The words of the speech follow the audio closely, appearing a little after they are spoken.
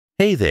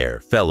Hey there,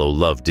 fellow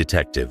love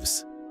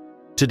detectives.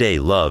 Today,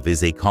 love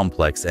is a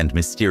complex and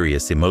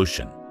mysterious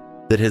emotion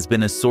that has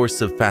been a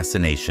source of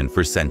fascination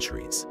for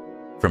centuries.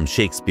 From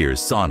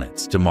Shakespeare's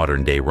sonnets to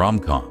modern-day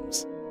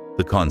rom-coms,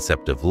 the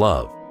concept of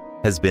love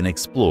has been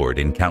explored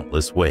in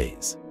countless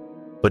ways.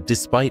 But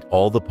despite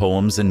all the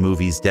poems and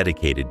movies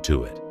dedicated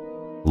to it,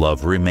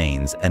 love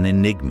remains an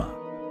enigma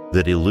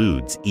that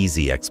eludes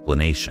easy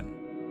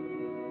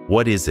explanation.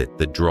 What is it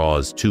that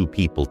draws two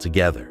people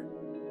together,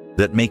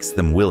 that makes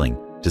them willing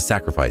to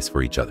sacrifice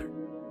for each other,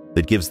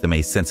 that gives them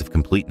a sense of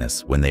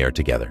completeness when they are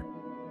together?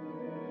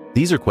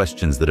 These are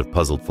questions that have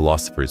puzzled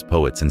philosophers,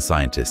 poets, and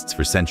scientists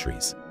for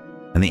centuries,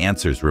 and the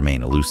answers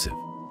remain elusive.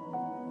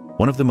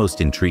 One of the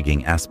most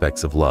intriguing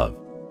aspects of love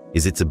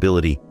is its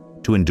ability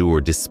to endure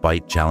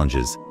despite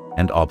challenges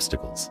and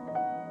obstacles.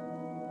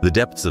 The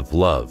depths of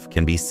love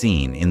can be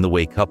seen in the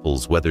way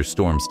couples weather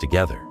storms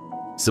together,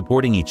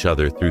 supporting each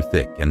other through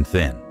thick and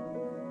thin.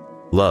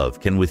 Love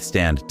can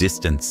withstand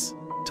distance,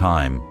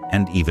 time,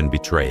 and even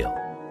betrayal,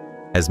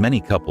 as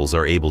many couples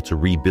are able to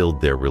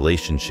rebuild their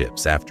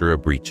relationships after a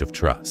breach of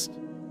trust.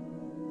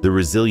 The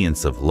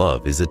resilience of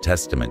love is a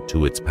testament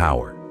to its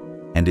power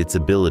and its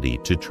ability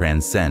to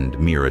transcend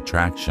mere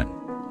attraction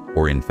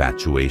or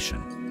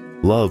infatuation.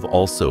 Love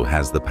also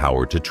has the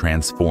power to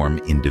transform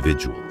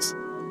individuals,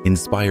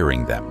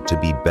 inspiring them to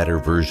be better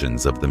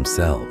versions of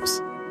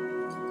themselves.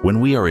 When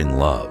we are in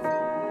love,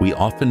 we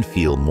often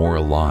feel more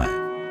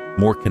alive,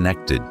 more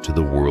connected to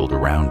the world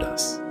around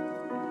us.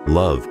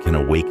 Love can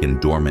awaken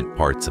dormant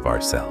parts of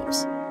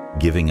ourselves,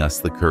 giving us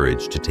the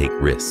courage to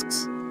take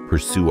risks,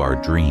 pursue our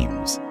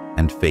dreams,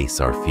 and face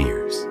our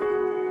fears.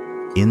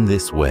 In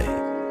this way,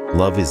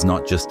 love is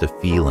not just a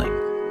feeling,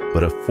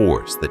 but a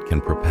force that can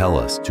propel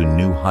us to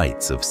new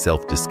heights of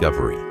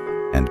self-discovery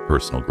and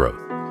personal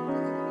growth.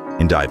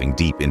 In diving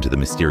deep into the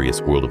mysterious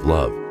world of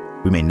love,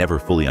 we may never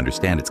fully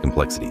understand its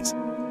complexities,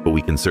 but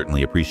we can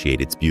certainly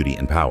appreciate its beauty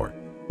and power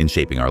in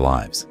shaping our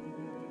lives.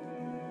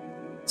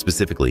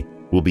 Specifically,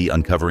 we'll be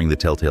uncovering the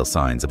telltale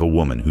signs of a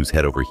woman who's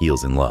head over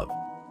heels in love.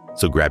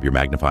 So grab your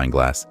magnifying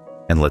glass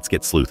and let's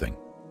get sleuthing.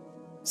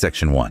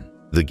 Section 1.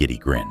 The Giddy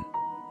Grin.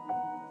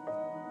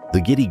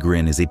 The giddy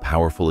grin is a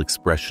powerful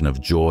expression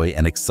of joy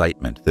and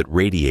excitement that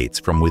radiates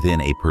from within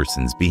a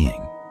person's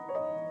being.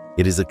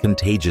 It is a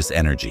contagious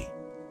energy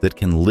that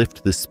can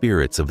lift the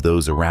spirits of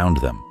those around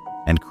them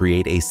and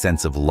create a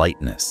sense of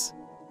lightness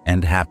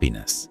and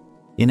happiness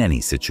in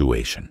any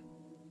situation.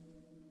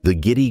 The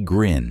giddy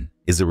grin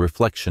is a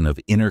reflection of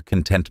inner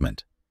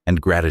contentment and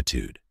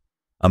gratitude,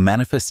 a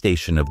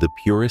manifestation of the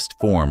purest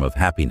form of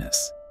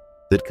happiness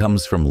that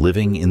comes from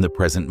living in the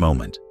present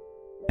moment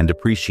and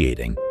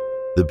appreciating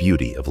the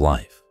beauty of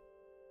life.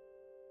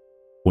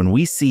 When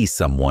we see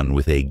someone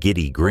with a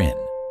giddy grin,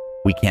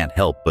 we can't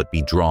help but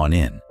be drawn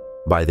in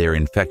by their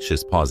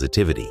infectious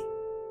positivity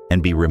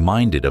and be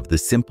reminded of the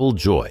simple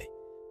joy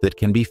that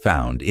can be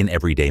found in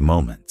everyday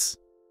moments.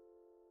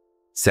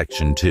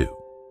 Section 2.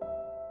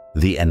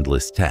 The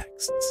Endless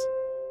Texts.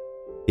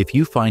 If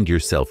you find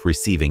yourself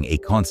receiving a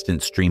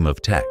constant stream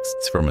of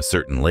texts from a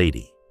certain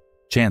lady,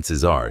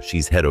 chances are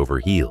she's head over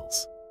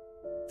heels.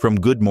 From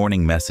good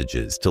morning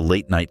messages to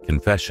late-night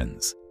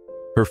confessions,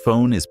 her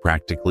phone is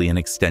practically an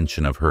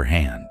extension of her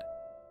hand.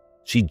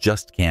 She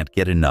just can't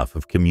get enough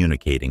of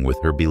communicating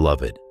with her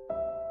beloved,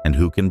 and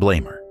who can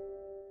blame her?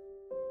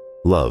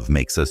 Love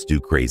makes us do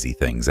crazy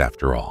things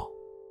after all.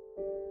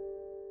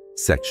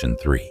 Section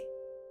 3.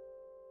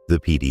 The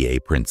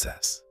PDA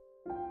Princess.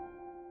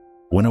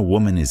 When a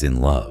woman is in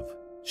love,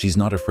 she's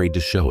not afraid to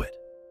show it.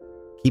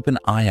 Keep an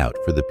eye out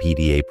for the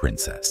PDA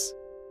princess.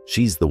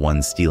 She's the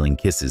one stealing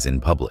kisses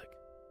in public,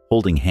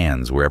 holding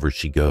hands wherever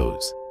she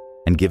goes,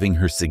 and giving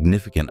her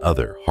significant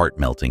other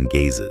heart-melting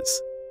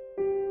gazes.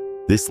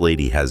 This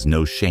lady has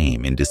no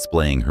shame in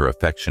displaying her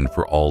affection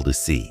for all to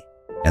see,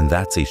 and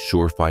that's a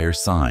surefire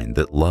sign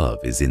that love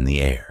is in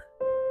the air.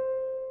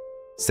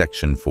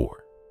 Section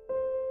 4.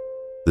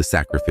 The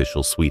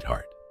Sacrificial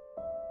Sweetheart.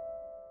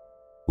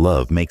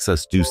 Love makes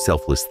us do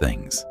selfless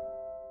things,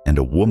 and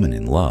a woman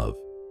in love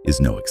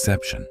is no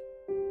exception.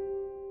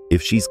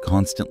 If she's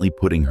constantly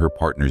putting her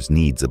partner's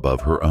needs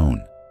above her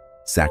own,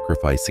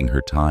 sacrificing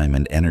her time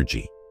and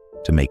energy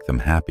to make them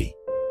happy,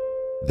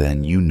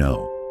 then you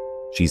know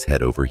she's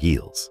head over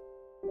heels.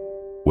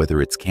 Whether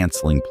it's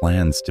canceling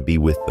plans to be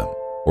with them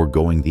or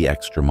going the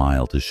extra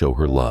mile to show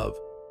her love,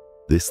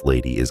 this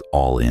lady is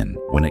all in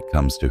when it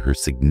comes to her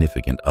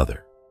significant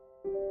other.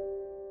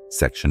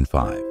 Section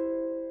 5.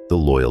 The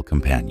Loyal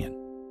Companion.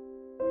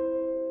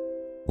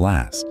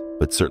 Last,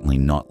 but certainly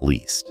not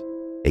least,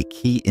 a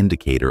key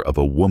indicator of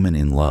a woman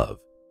in love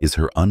is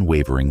her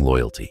unwavering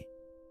loyalty.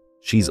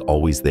 She's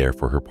always there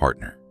for her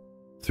partner,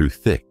 through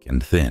thick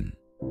and thin,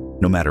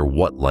 no matter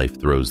what life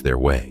throws their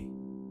way.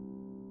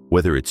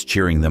 Whether it's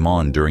cheering them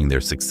on during their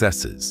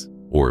successes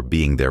or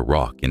being their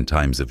rock in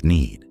times of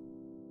need,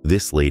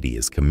 this lady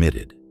is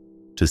committed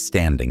to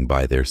standing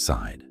by their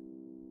side.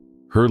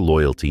 Her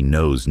loyalty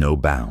knows no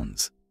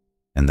bounds,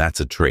 and that's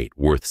a trait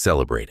worth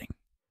celebrating.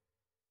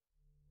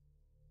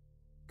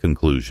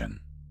 Conclusion.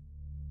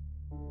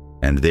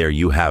 And there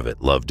you have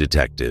it, love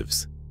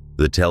detectives.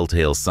 The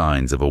telltale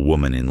signs of a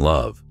woman in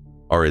love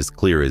are as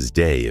clear as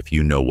day if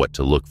you know what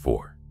to look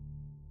for.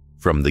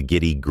 From the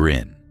giddy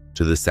grin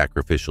to the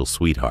sacrificial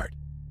sweetheart,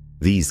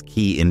 these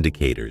key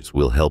indicators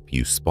will help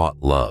you spot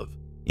love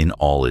in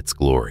all its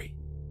glory.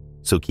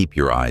 So keep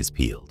your eyes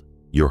peeled,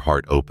 your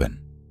heart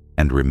open,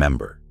 and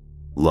remember,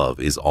 love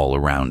is all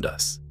around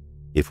us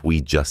if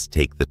we just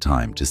take the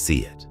time to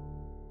see it.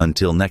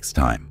 Until next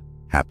time,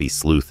 happy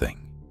sleuthing.